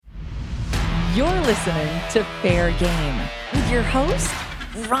You're listening to Fair Game with your host,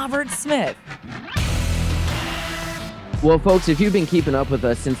 Robert Smith. Well, folks, if you've been keeping up with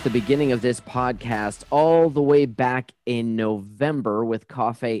us since the beginning of this podcast, all the way back in November with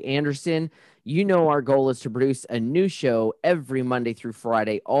Coffee Anderson, you know our goal is to produce a new show every Monday through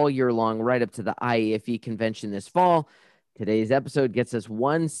Friday all year long, right up to the IAFE convention this fall. Today's episode gets us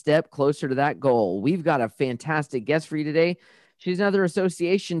one step closer to that goal. We've got a fantastic guest for you today. She's another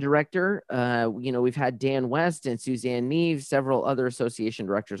association director. We've had Dan West and Suzanne Neve, several other association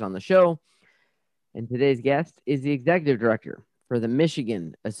directors on the show. And today's guest is the executive director for the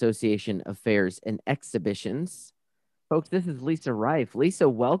Michigan Association of Fairs and Exhibitions. Folks, this is Lisa Reif. Lisa,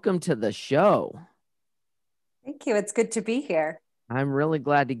 welcome to the show. Thank you. It's good to be here. I'm really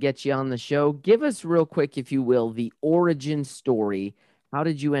glad to get you on the show. Give us real quick, if you will, the origin story. How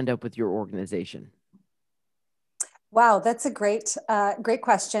did you end up with your organization? Wow, that's a great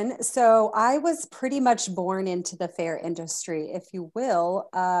question. So I was pretty much born into the fair industry, if you will,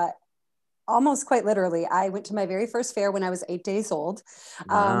 almost quite literally. I went to my very first fair when I was 8 days old.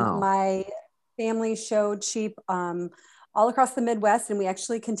 Wow. My family showed sheep all across the Midwest, and we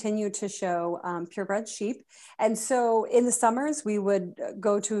actually continue to show purebred sheep. And so in the summers, we would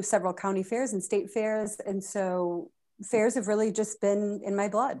go to several county fairs and state fairs. And so fairs have really just been in my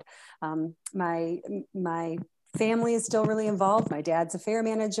blood. My family is still really involved. My dad's a fair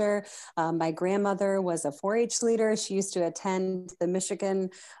manager. My grandmother was a 4-H leader. She used to attend the Michigan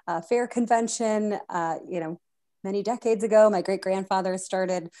Fair Convention, many decades ago. My great-grandfather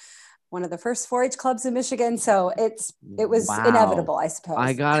started one of the first 4-H clubs in Michigan. So it was inevitable, I suppose.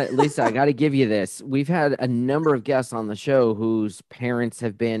 I got it, Lisa. I got to give you this. We've had a number of guests on the show whose parents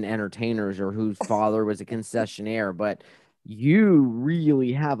have been entertainers or whose father was a concessionaire, but you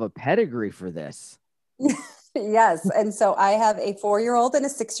really have a pedigree for this. Yes. And so I have a 4-year-old and a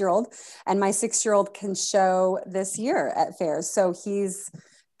 6-year-old, and my 6-year-old can show this year at fairs. So he's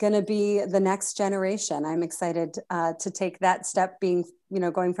going to be the next generation. I'm excited to take that step,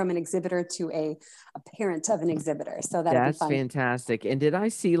 going from an exhibitor to a parent of an exhibitor. So that's fantastic. And did I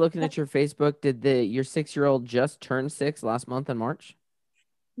see, looking at your Facebook, did your 6-year-old just turn 6 last month in March?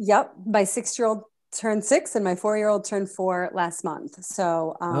 Yep. My 6-year-old turned 6 and my 4-year-old turned 4 last month.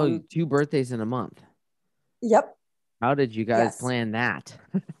 So 2 birthdays in a month. Yep. How did you guys plan that?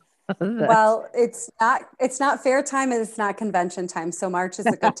 Well, it's not fair time and it's not convention time. So March is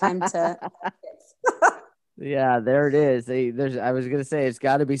a good time to. Yeah, there it is. I was going to say, it's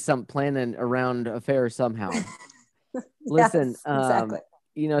got to be some planning around a fair somehow. Listen, exactly.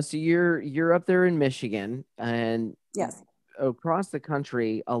 So you're up there in Michigan, and yes, across the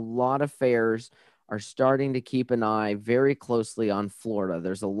country, a lot of fairs are starting to keep an eye very closely on Florida.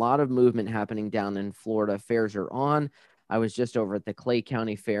 There's a lot of movement happening down in Florida. Fairs are on. I was just over at the Clay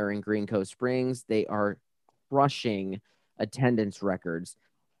County Fair in Green Cove Springs. They are crushing attendance records.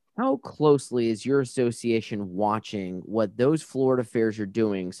 How closely is your association watching what those Florida fairs are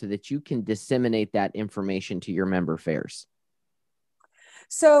doing so that you can disseminate that information to your member fairs?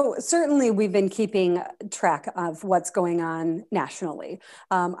 So certainly we've been keeping track of what's going on nationally.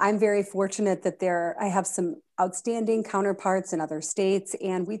 I'm very fortunate that I have some outstanding counterparts in other states,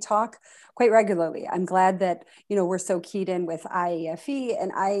 and we talk quite regularly. I'm glad that, we're so keyed in with IAFE,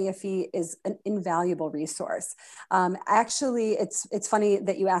 and IAFE is an invaluable resource. Actually, it's funny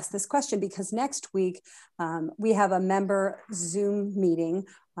that you asked this question, because next week we have a member Zoom meeting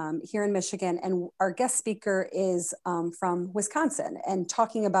here in Michigan, and our guest speaker is from Wisconsin, and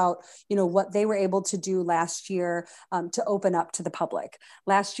talking about what they were able to do last year to open up to the public.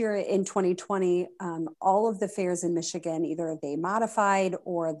 Last year in 2020, all of the fairs in Michigan, either they modified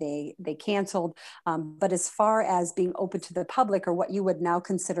or they canceled. But as far as being open to the public, or what you would now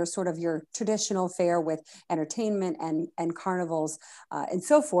consider sort of your traditional fair with entertainment and carnivals and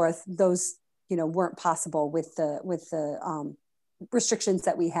so forth, those weren't possible with the restrictions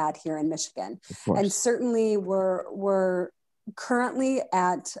that we had here in Michigan. And certainly we're currently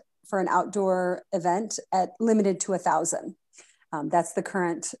for an outdoor event limited to 1,000. That's the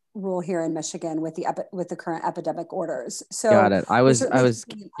current rule here in Michigan with the current epidemic orders. So got it. I was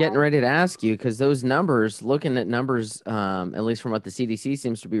getting ready to ask you, because those numbers, looking at numbers, at least from what the CDC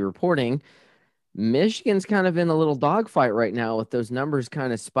seems to be reporting, Michigan's kind of in a little dogfight right now with those numbers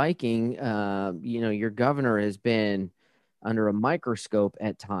kind of spiking. Your governor has been under a microscope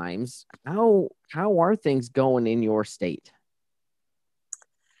at times. How are things going in your state?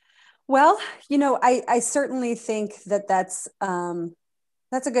 Well, I certainly think that's a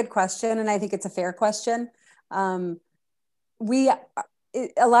good question, and I think it's a fair question. A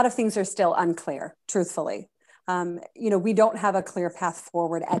lot of things are still unclear, truthfully. we don't have a clear path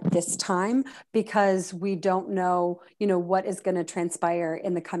forward at this time because we don't know, what is going to transpire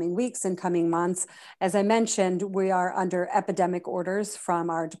in the coming weeks and coming months. As I mentioned, we are under epidemic orders from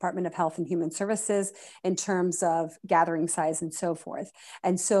our Department of Health and Human Services in terms of gathering size and so forth.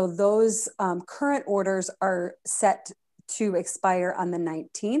 And so those current orders are set to expire on the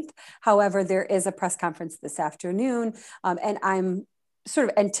 19th. However, there is a press conference this afternoon, and I'm sort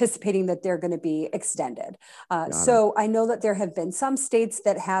of anticipating that they're going to be extended. So I know that there have been some states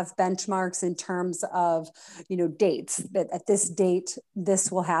that have benchmarks in terms of, dates, that at this date,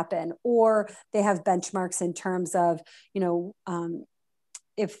 this will happen, or they have benchmarks in terms of,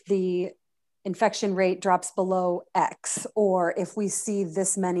 if the infection rate drops below X, or if we see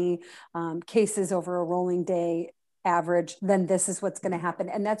this many cases over a rolling day average, then this is what's going to happen.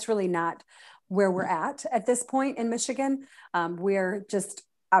 And that's really not where we're at this point in Michigan. We're just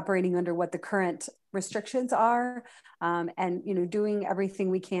operating under what the current restrictions are, and doing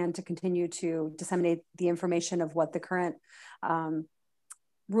everything we can to continue to disseminate the information of what the current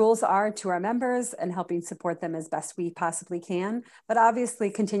rules are to our members and helping support them as best we possibly can. But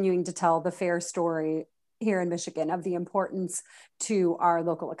obviously continuing to tell the fair story here in Michigan of the importance to our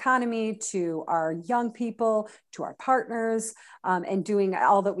local economy, to our young people, to our partners, and doing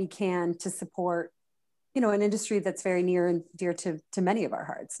all that we can to support, an industry that's very near and dear to many of our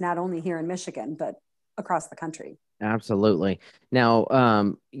hearts, not only here in Michigan, but across the country. Absolutely.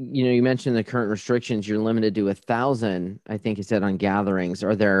 Now, you mentioned the current restrictions. You're limited to 1,000, I think you said, on gatherings.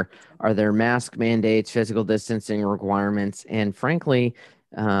 Are there mask mandates, physical distancing requirements, and frankly,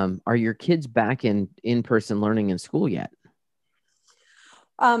 are your kids back in-person learning in school yet?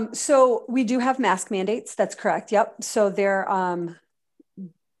 So we do have mask mandates. That's correct. Yep. So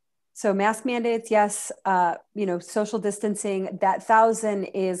so mask mandates, yes. Social distancing, that 1,000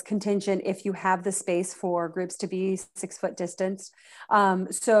 is contingent if you have the space for groups to be 6 foot distance.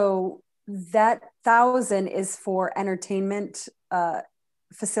 So that 1,000 is for entertainment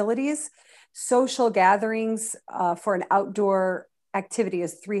facilities. Social gatherings for an outdoor activity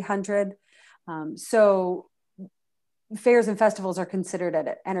is 300. So fairs and festivals are considered an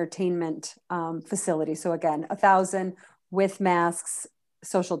entertainment facility. So again, 1,000 with masks,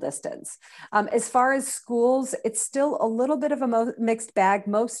 social distance. As far as schools, it's still a little bit of a mixed bag.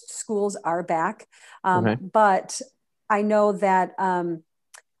 Most schools are back, Okay. but I know that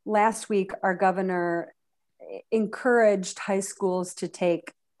last week our governor encouraged high schools to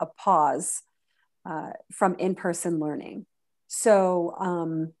take a pause from in-person learning. So,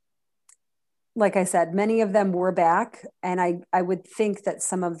 like I said, many of them were back, and I would think that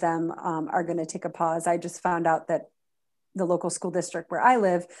some of them are going to take a pause. I just found out that the local school district where I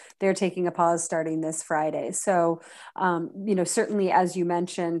live, they're taking a pause starting this Friday. So, certainly, as you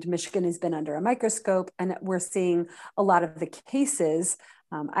mentioned, Michigan has been under a microscope, and we're seeing a lot of the cases.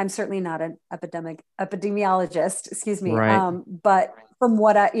 I'm certainly not an epidemiologist, excuse me. Right. But from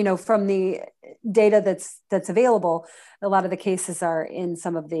what from the data that's available, a lot of the cases are in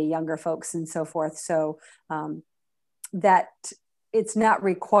some of the younger folks and so forth. So that it's not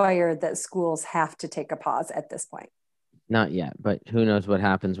required that schools have to take a pause at this point. Not yet, but who knows what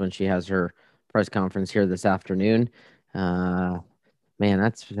happens when she has her press conference here this afternoon. Man,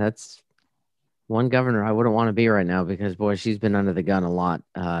 that's one governor I wouldn't want to be right now because, boy, she's been under the gun a lot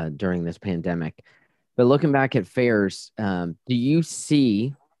during this pandemic. But looking back at fairs, do you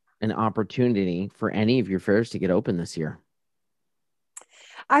see an opportunity for any of your fairs to get open this year?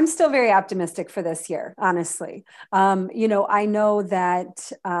 I'm still very optimistic for this year, honestly. I know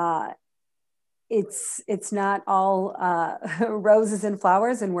that it's not all roses and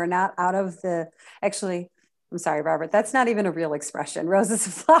flowers, and we're not out of actually, I'm sorry, Robert, that's not even a real expression. Roses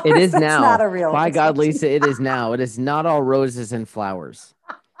and flowers. It is that's now. Not a real By expression. God, Lisa, it is now. It is not all roses and flowers.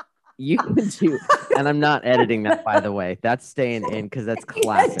 You can do, and I'm not editing that, by the way. That's staying in because that's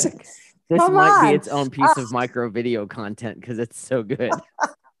classic. This Come might on. be its own piece of micro video content because it's so good.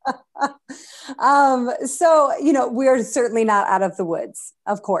 So, we're certainly not out of the woods,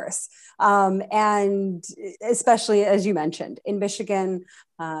 of course. And especially, as you mentioned, in Michigan,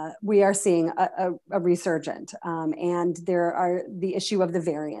 we are seeing a resurgent, and there are the issue of the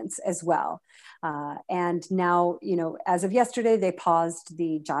variants as well. And now, as of yesterday, they paused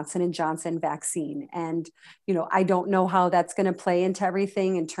the Johnson & Johnson vaccine. And, I don't know how that's going to play into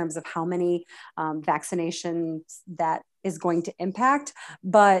everything in terms of how many vaccinations that is going to impact,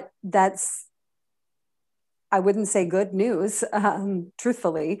 but I wouldn't say good news,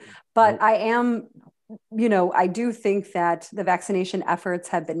 truthfully, but nope. I do think that the vaccination efforts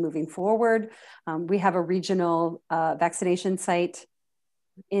have been moving forward. We have a regional vaccination site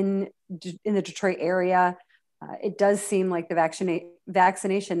in the Detroit area. it does seem like the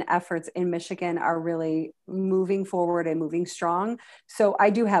vaccination efforts in Michigan are really moving forward and moving strong. So I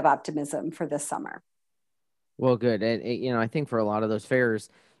do have optimism for this summer. Well, good. And, I think for a lot of those fairs,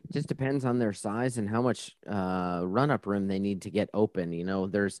 it just depends on their size and how much run-up room they need to get open.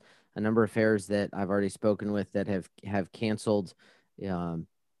 There's a number of fairs that I've already spoken with that have canceled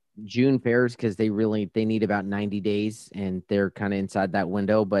June fairs because they need about 90 days and they're kind of inside that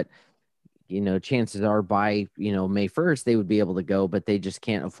window. But chances are by May 1st they would be able to go, but they just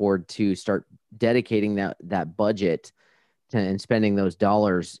can't afford to start dedicating that budget and spending those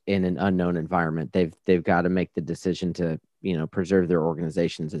dollars in an unknown environment. They've got to make the decision to preserve their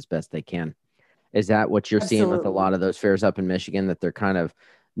organizations as best they can. Is that what you're seeing with a lot of those fairs up in Michigan, that they're kind of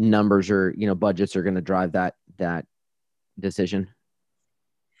numbers or budgets are going to drive that decision?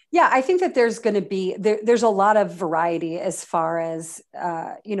 Yeah, I think that there's going to be there's a lot of variety as far as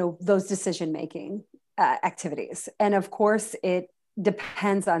those decision making activities, and of course it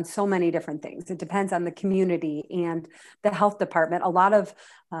depends on so many different things. It depends on the community and the health department. A lot of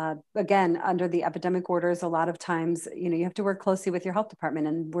again, under the epidemic orders, a lot of times you have to work closely with your health department,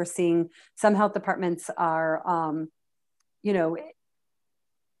 and we're seeing some health departments are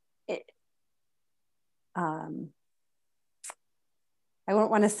I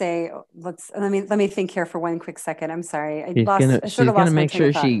won't want to say, let me think here for one quick second. I'm sorry. She's gonna make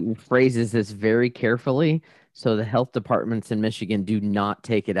sure she phrases this very carefully so the health departments in Michigan do not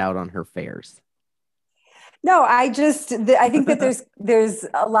take it out on her fairs. No, I think that there's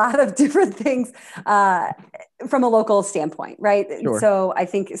a lot of different things from a local standpoint, right? Sure. So I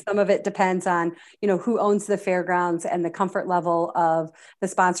think some of it depends on, who owns the fairgrounds and the comfort level of the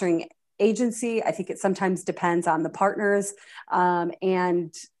sponsoring agency. I think it sometimes depends on the partners.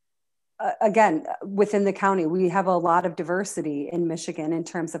 And again, within the county, we have a lot of diversity in Michigan in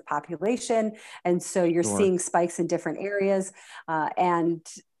terms of population. And so you're seeing spikes in different areas. And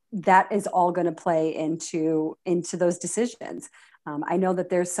that is all going to play into those decisions. I know that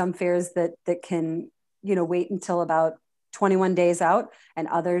there's some fairs that can, wait until about 21 days out, and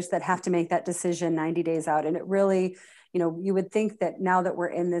others that have to make that decision 90 days out. And it really, you would think that now that we're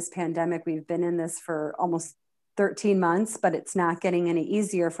in this pandemic, we've been in this for almost 13 months, but it's not getting any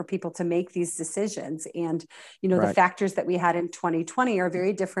easier for people to make these decisions. And, Right. The factors that we had in 2020 are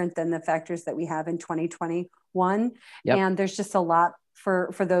very different than the factors that we have in 2021. Yep. And there's just a lot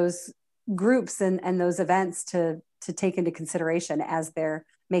for those groups and those events to take into consideration as they're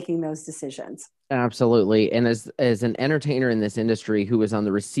making those decisions. Absolutely. And as an entertainer in this industry who was on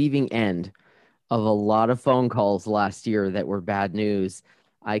the receiving end of a lot of phone calls last year that were bad news,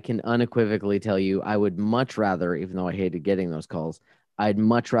 I can unequivocally tell you I would much rather, even though I hated getting those calls, I'd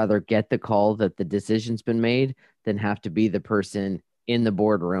much rather get the call that the decision's been made than have to be the person in the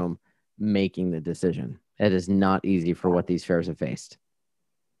boardroom making the decision. It is not easy for what these fairs have faced.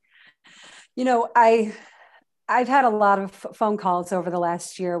 I've had a lot of phone calls over the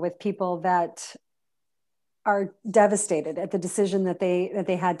last year with people that are devastated at the decision that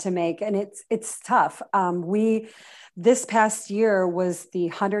they had to make, and it's tough. This past year was the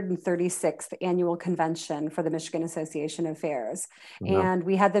 136th annual convention for the Michigan Association of Fairs, and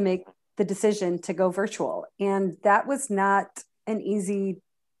we had to make the decision to go virtual, and that was not an easy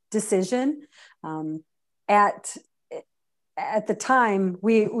decision. At the time,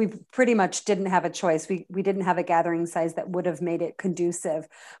 we pretty much didn't have a choice. We didn't have a gathering size that would have made it conducive,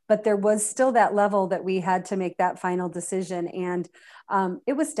 but there was still that level that we had to make that final decision. And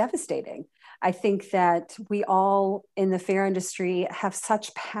it was devastating. I think that we all in the fair industry have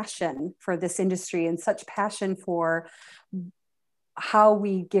such passion for this industry and such passion for how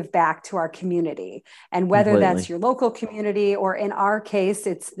we give back to our community, and whether that's your local community, or in our case,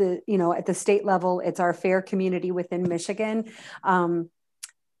 it's at the state level, it's our fair community within Michigan.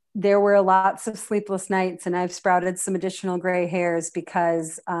 There were lots of sleepless nights, and I've sprouted some additional gray hairs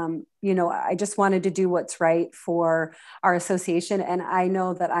because, I just wanted to do what's right for our association. And I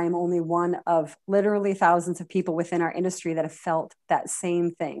know that I'm only one of literally thousands of people within our industry that have felt that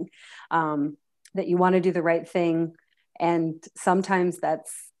same thing, that you want to do the right thing. And sometimes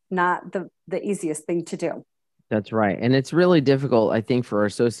that's not the easiest thing to do. That's right. And it's really difficult, I think, for our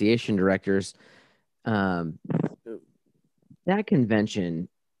association directors. That convention,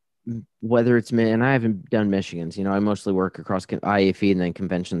 whether it's, and I haven't done Michigan's, I mostly work across IAFE and then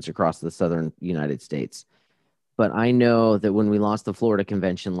conventions across the Southern United States. But I know that when we lost the Florida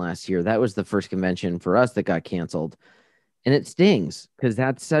convention last year, that was the first convention for us that got canceled. And it stings because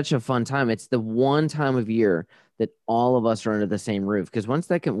that's such a fun time. It's the one time of year that all of us are under the same roof. Because once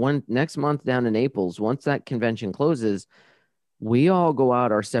next month down in Naples, once that convention closes, we all go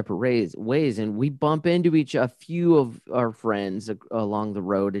out our separate ways, and we bump into a few of our friends along the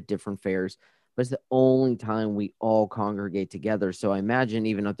road at different fairs, but it's the only time we all congregate together. So I imagine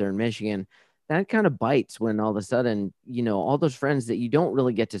even up there in Michigan, that kind of bites when all of a sudden, all those friends that you don't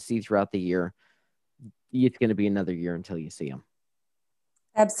really get to see throughout the year, it's going to be another year until you see them.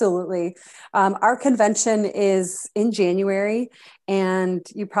 Absolutely. Our convention is in January, and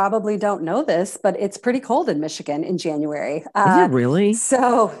you probably don't know this, but it's pretty cold in Michigan in January. Is it really?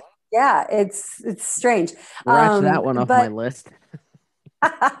 So yeah, it's strange. Scratch that one off my list.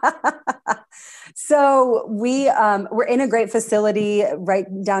 So we're in a great facility right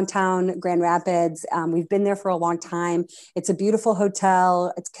downtown Grand Rapids. We've been there for a long time. It's a beautiful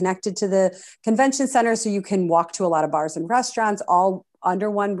hotel. It's connected to the convention center, so you can walk to a lot of bars and restaurants, all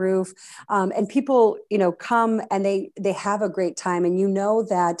under one roof. And people, come and they have a great time. And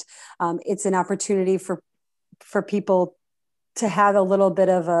that it's an opportunity for people to have a little bit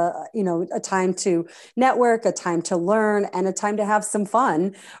of a time to network, a time to learn, and a time to have some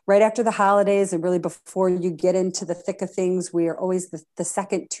fun right after the holidays. And really before you get into the thick of things, we are always the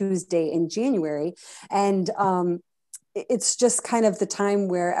second Tuesday in January. And it's just kind of the time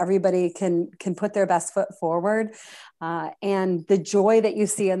where everybody can put their best foot forward. And the joy that you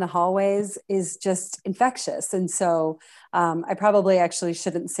see in the hallways is just infectious. And so I probably actually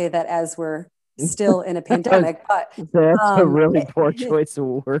shouldn't say that as we're still in a pandemic, but that's a really poor choice of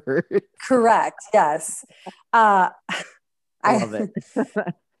word. Correct. Yes. I love it.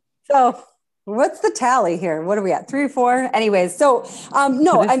 So what's the tally here? What are we at? 3 or 4? Anyways, so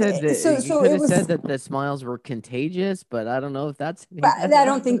no, I mean, so it was said that the smiles were contagious, but I don't know if that's I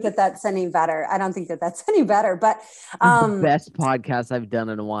don't think that that's any better. I don't think that that's any better, but the best podcast I've done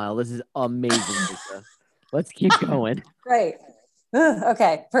in a while. This is amazing, Lisa. Let's keep going. Great.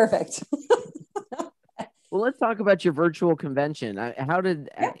 Okay, perfect. Well, let's talk about your virtual convention. How did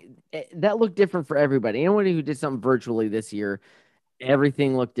that look different for everybody? Anyone who did something virtually this year,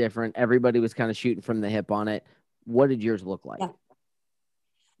 everything looked different. Everybody was kind of shooting from the hip on it. What did yours look like? Yeah.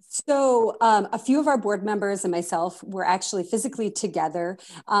 So a few of our board members and myself were actually physically together,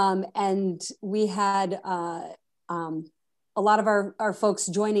 and we had a lot of our folks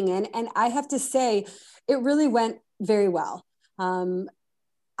joining in. And I have to say, it really went very well.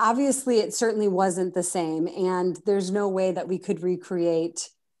 Obviously, it certainly wasn't the same, and there's no way that we could recreate,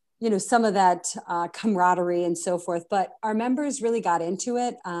 some of that camaraderie and so forth. But our members really got into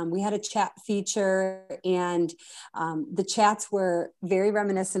it. We had a chat feature, and the chats were very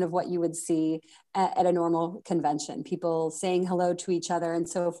reminiscent of what you would see at a normal convention, people saying hello to each other and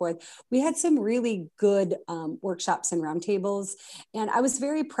so forth. We had some really good workshops and roundtables, and I was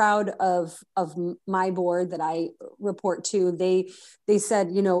very proud of my board that I report to. They said,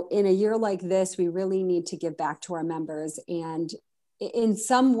 in a year like this, we really need to give back to our members. And in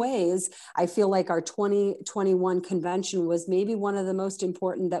some ways, I feel like our 2021 convention was maybe one of the most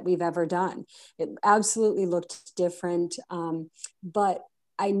important that we've ever done. It absolutely looked different, but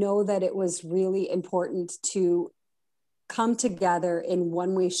I know that it was really important to come together in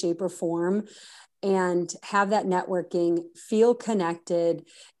one way, shape, or form and have that networking, feel connected,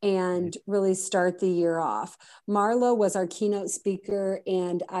 and really start the year off. Marla was our keynote speaker,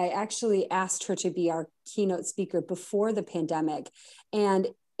 and I actually asked her to be our keynote speaker before the pandemic, and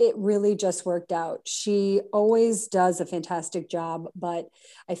it really just worked out. She always does a fantastic job, but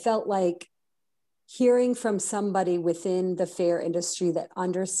I felt like hearing from somebody within the fair industry that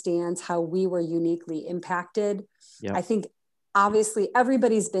understands how we were uniquely impacted. Yep. I think obviously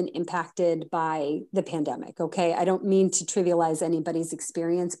everybody's been impacted by the pandemic. Okay. I don't mean to trivialize anybody's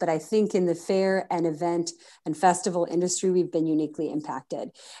experience, but I think in the fair and event and festival industry, we've been uniquely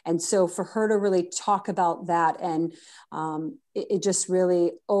impacted. And so for her to really talk about that, and it just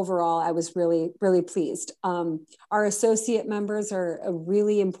really, overall, I was really, really pleased. Our associate members are a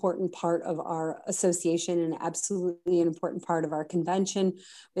really important part of our association and absolutely an important part of our convention.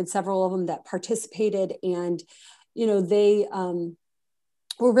 We had several of them that participated, and they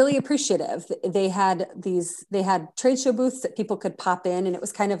were really appreciative. They had trade show booths that people could pop in, and it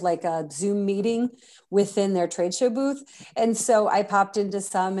was kind of like a Zoom meeting within their trade show booth. And so I popped into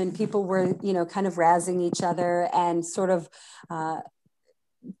some, and people were, kind of razzing each other and sort of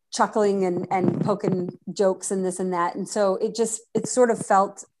chuckling and poking jokes and this and that. And so it sort of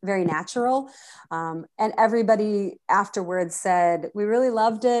felt very natural. And everybody afterwards said, we really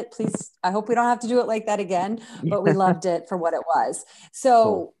loved it. Please, I hope we don't have to do it like that again, but we loved it for what it was.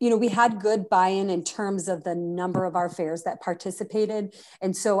 So, cool. We had good buy-in in terms of the number of our fairs that participated.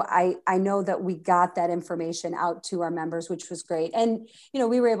 And so I know that we got that information out to our members, which was great. And,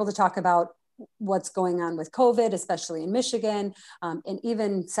 we were able to talk about what's going on with COVID, especially in Michigan, and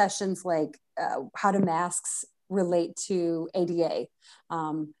even sessions like how do masks relate to ADA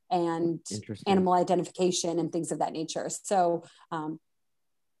and animal identification and things of that nature. So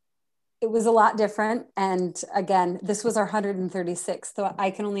it was a lot different. And again, this was our 136th. So I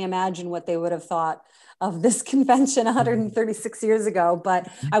can only imagine what they would have thought of this convention 136 years ago, but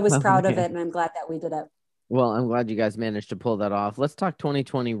I was proud of it and I'm glad that we did it. Well, I'm glad you guys managed to pull that off. Let's talk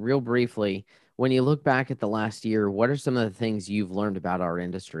 2020 real briefly. When you look back at the last year, what are some of the things you've learned about our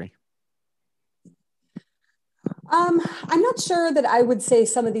industry? I'm not sure that I would say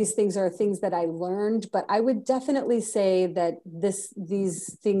some of these things are things that I learned, but I would definitely say that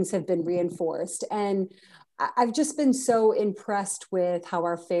these things have been reinforced. And I've just been so impressed with how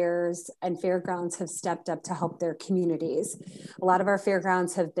our fairs and fairgrounds have stepped up to help their communities. A lot of our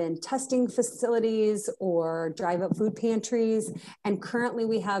fairgrounds have been testing facilities or drive-up food pantries. And currently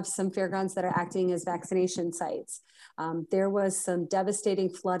we have some fairgrounds that are acting as vaccination sites. There was some devastating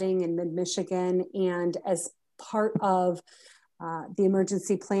flooding in mid-Michigan, and as part of the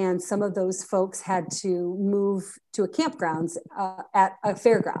emergency plan, some of those folks had to move to a campgrounds at a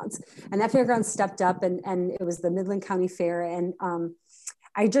fairgrounds, and that fairground stepped up, and it was the Midland County Fair. And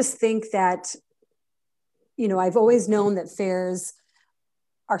I just think that, you know, I've always known that fairs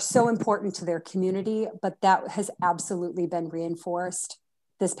are so important to their community, but that has absolutely been reinforced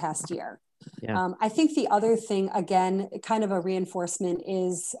this past year. Yeah. I think the other thing, again, kind of a reinforcement,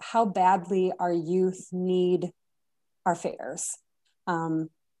 is how badly our youth need our fairs.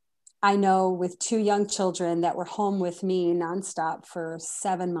 I know with 2 young children that were home with me nonstop for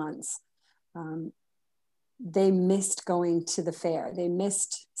 7 months, they missed going to the fair. They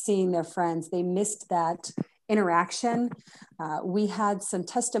missed seeing their friends. They missed that interaction. We had some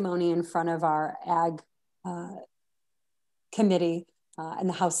testimony in front of our ag committee in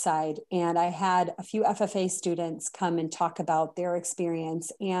the House side. And I had a few FFA students come and talk about their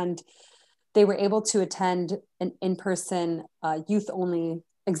experience, and they were able to attend an in-person youth-only,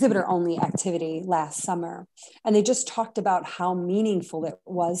 exhibitor-only activity last summer. And they just talked about how meaningful it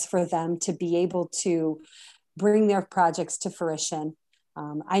was for them to be able to bring their projects to fruition.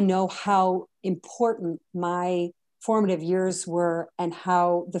 I know how important my formative years were and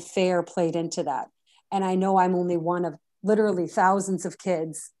how the fair played into that. And I know I'm only one of literally thousands of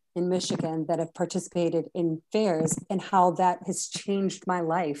kids in Michigan that have participated in fairs, and how that has changed my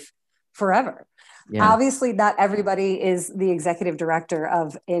life forever. Yeah. Obviously, not everybody is the executive director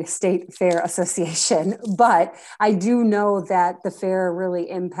of a state fair association, but I do know that the fair really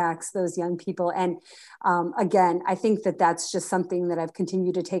impacts those young people. And again, I think that that's just something that I've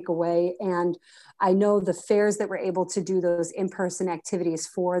continued to take away. And I know the fairs that were able to do those in-person activities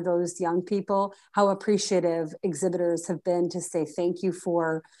for those young people, how appreciative exhibitors have been to say, thank you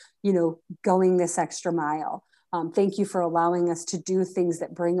for, you know, going this extra mile. Thank you for allowing us to do things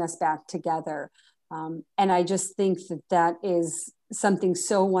that bring us back together. And I just think that that is something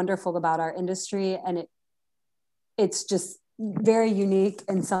so wonderful about our industry. And it's just very unique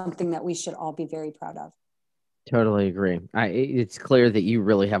and something that we should all be very proud of. Totally agree. It's clear that you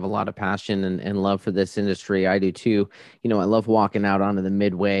really have a lot of passion and love for this industry. I do too. You know, I love walking out onto the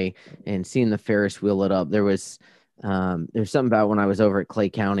Midway and seeing the Ferris wheel lit up. There's something about when I was over at Clay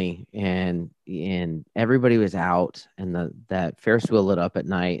County and everybody was out and that Ferris wheel lit up at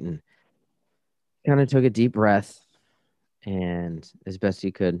night, and kind of took a deep breath and as best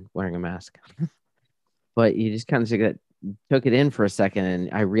you could wearing a mask, but you just kind of took it in for a second. And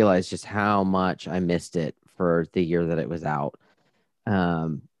I realized just how much I missed it for the year that it was out.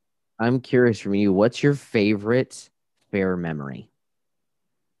 I'm curious from you, what's your favorite fair memory?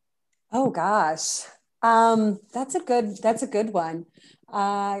 Oh gosh. That's a good one.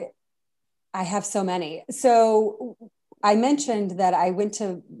 I have so many. So I mentioned that I went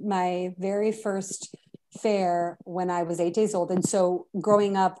to my very first fair when I was 8 days old. And so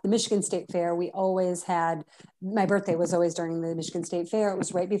growing up, the Michigan State Fair, my birthday was always during the Michigan State Fair. It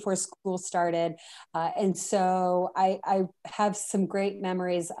was right before school started. And so I have some great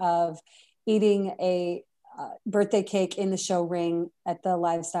memories of eating a birthday cake in the show ring at the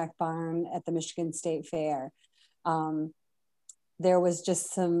livestock barn at the Michigan State Fair. There was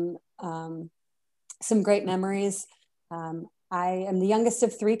just some great memories. I am the youngest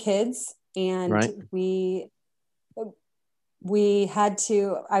of 3 kids, and right.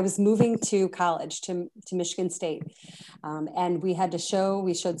 I was moving to college to Michigan State. And we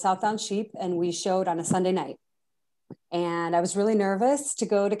showed Southbound Sheep, and we showed on a Sunday night. And I was really nervous to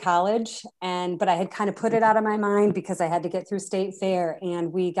go to college, but I had kind of put it out of my mind because I had to get through State Fair.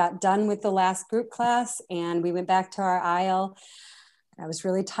 And we got done with the last group class, and we went back to our aisle. I was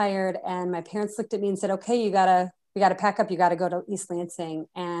really tired, and my parents looked at me and said, okay, we got to pack up. You got to go to East Lansing.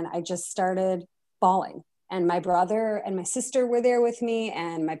 And I just started bawling. And my brother and my sister were there with me,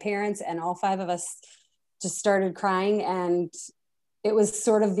 and my parents, and all 5 of us just started crying. And it was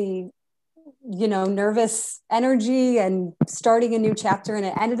sort of the, nervous energy and starting a new chapter. And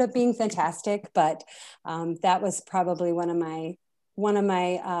it ended up being fantastic. But that was probably one of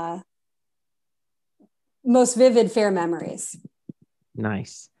my most vivid fair memories.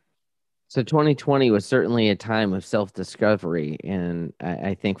 Nice. So 2020 was certainly a time of self-discovery. And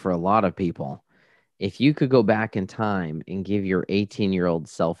I think for a lot of people, if you could go back in time and give your 18-year-old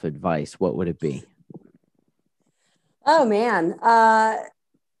self advice, what would it be? Oh, man.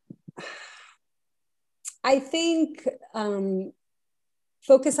 I think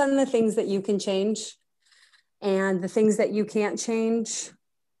focus on the things that you can change, and the things that you can't change,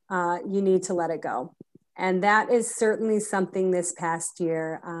 you need to let it go. And that is certainly something this past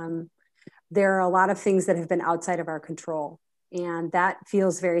year. There are a lot of things that have been outside of our control, and that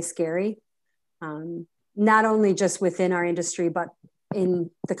feels very scary. Not only just within our industry, but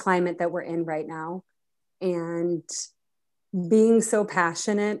in the climate that we're in right now. And being so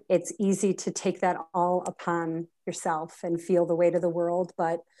passionate, it's easy to take that all upon yourself and feel the weight of the world.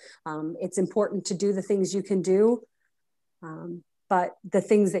 But it's important to do the things you can do. But the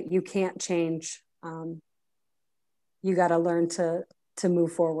things that you can't change, you got to learn to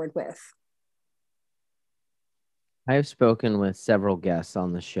move forward with. I have spoken with several guests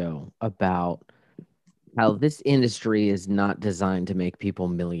on the show about how this industry is not designed to make people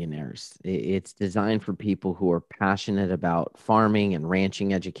millionaires. It's designed for people who are passionate about farming and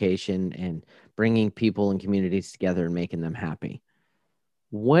ranching education and bringing people and communities together and making them happy.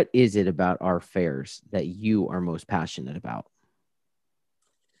 What is it about our fairs that you are most passionate about?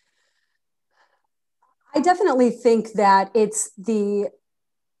 I definitely think that it's a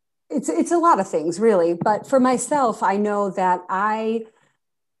lot of things, really. But for myself, I know that I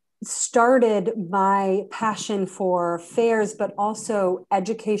started my passion for fairs, but also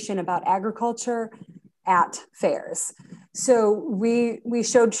education about agriculture at fairs. So we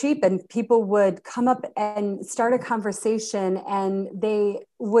showed sheep, and people would come up and start a conversation, and they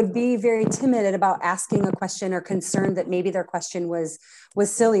would be very timid about asking a question or concerned that maybe their question was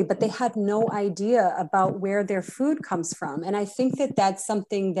silly, but they had no idea about where their food comes from. And I think that that's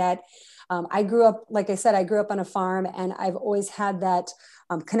something that I grew up, like I said, I grew up on a farm, and I've always had that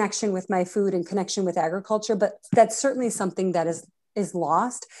connection with my food and connection with agriculture, but that's certainly something that is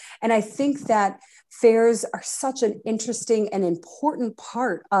lost. And I think that fairs are such an interesting and important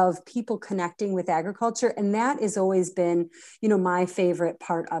part of people connecting with agriculture. And that has always been, my favorite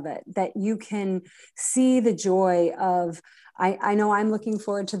part of it, that you can see the joy of, I know I'm looking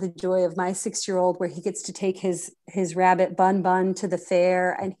forward to the joy of my 6-year-old, where he gets to take his rabbit bun to the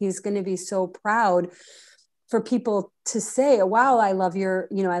fair, and he's going to be so proud for people to say, wow, I love your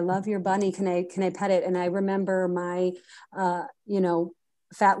bunny. Can I pet it? And I remember my,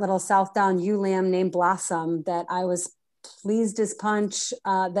 fat little Southdown ewe lamb named Blossom, that I was pleased as punch,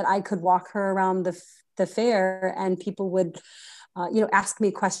 that I could walk her around the fair, and people would, ask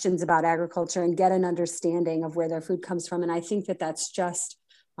me questions about agriculture and get an understanding of where their food comes from. And I think that that's just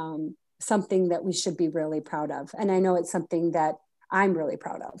something that we should be really proud of. And I know it's something that I'm really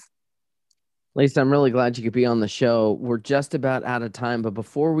proud of. Lisa, I'm really glad you could be on the show. We're just about out of time, but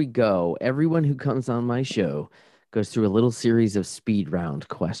before we go, everyone who comes on my show goes through a little series of speed round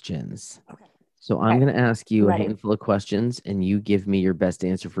questions. Okay. So I'm going to ask you a handful of questions, and you give me your best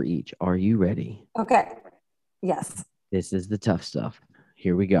answer for each. Are you ready? Okay. Yes. This is the tough stuff.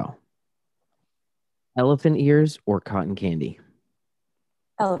 Here we go. Elephant ears or cotton candy?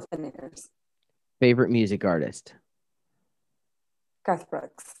 Elephant ears. Favorite music artist? Garth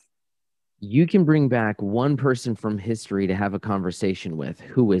Brooks. You can bring back one person from history to have a conversation with.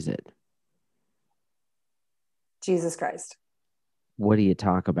 Who is it? Jesus Christ. What do you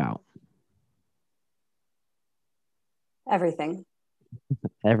talk about? Everything.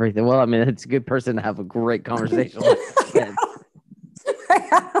 Everything. Well, I mean, it's a good person to have a great conversation with.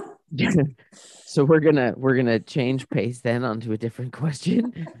 So we're gonna change pace then onto a different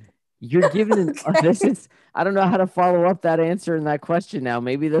question. You're given I don't know how to follow up that answer in that question now.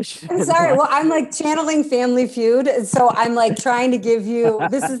 Maybe those should. I'm sorry. Well, I'm like channeling Family Feud. So I'm like trying to give you,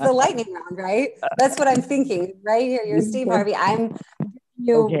 this is the lightning round, right? That's what I'm thinking right here. You're Steve Harvey. I'm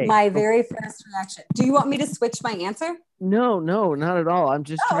giving you my very first reaction. Do you want me to switch my answer? No, not at all. I'm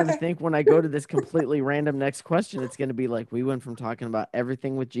just trying to think, when I go to this completely random next question, it's going to be like, we went from talking about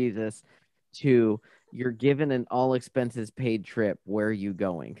everything with Jesus to you're given an all expenses paid trip. Where are you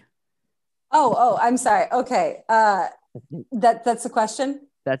going? Oh, I'm sorry. Okay. That's the question?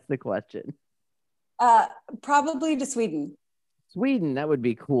 That's the question. Probably to Sweden. Sweden, that would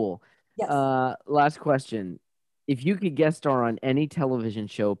be cool. Yes. Last question. If you could guest star on any television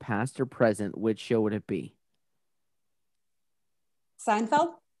show, past or present, which show would it be?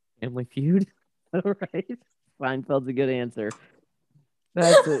 Seinfeld? Family Feud? All right. Seinfeld's a good answer.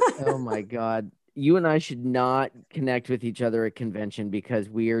 That's it. Oh my God. You and I should not connect with each other at convention because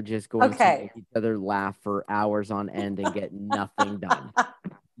we are just going to make each other laugh for hours on end and get nothing done.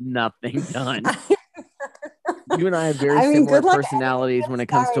 Nothing done. You and I have very similar personalities when it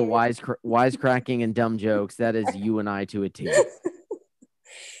comes to wisecracking and dumb jokes. That is you and I to a T.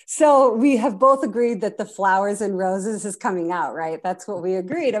 So we have both agreed that the Flowers and Roses is coming out, right? That's what we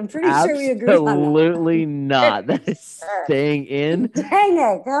agreed. I'm pretty sure we agreed on that. Absolutely not. That is staying in. Dang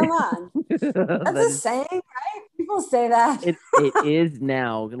it. Come on. That's a saying, right? People say that. It is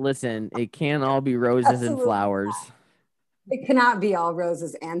now. Listen, it can't all be roses and flowers. It cannot be all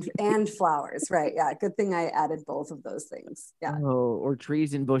roses and flowers, right? Yeah. Good thing I added both of those things. Yeah. Oh, or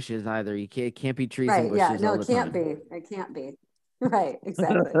trees and bushes either. You can't be trees and bushes. Yeah. No, it can't be. It can't be. Right.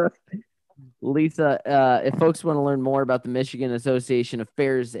 Exactly. Lisa, if folks want to learn more about the Michigan Association of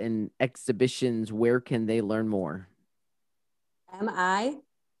Fairs and Exhibitions, where can they learn more?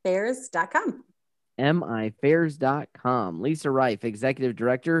 mifairs.com. mifairs.com. Lisa Reif, Executive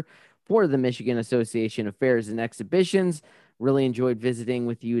Director for the Michigan Association of Fairs and Exhibitions. Really enjoyed visiting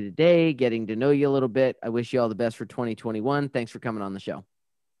with you today, getting to know you a little bit. I wish you all the best for 2021. Thanks for coming on the show.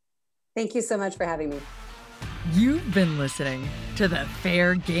 Thank you so much for having me. You've been listening to the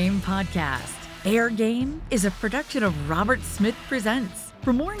Fair Game Podcast. Fair Game is a production of Robert Smith Presents.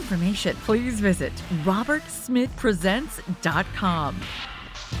 For more information, please visit robertsmithpresents.com.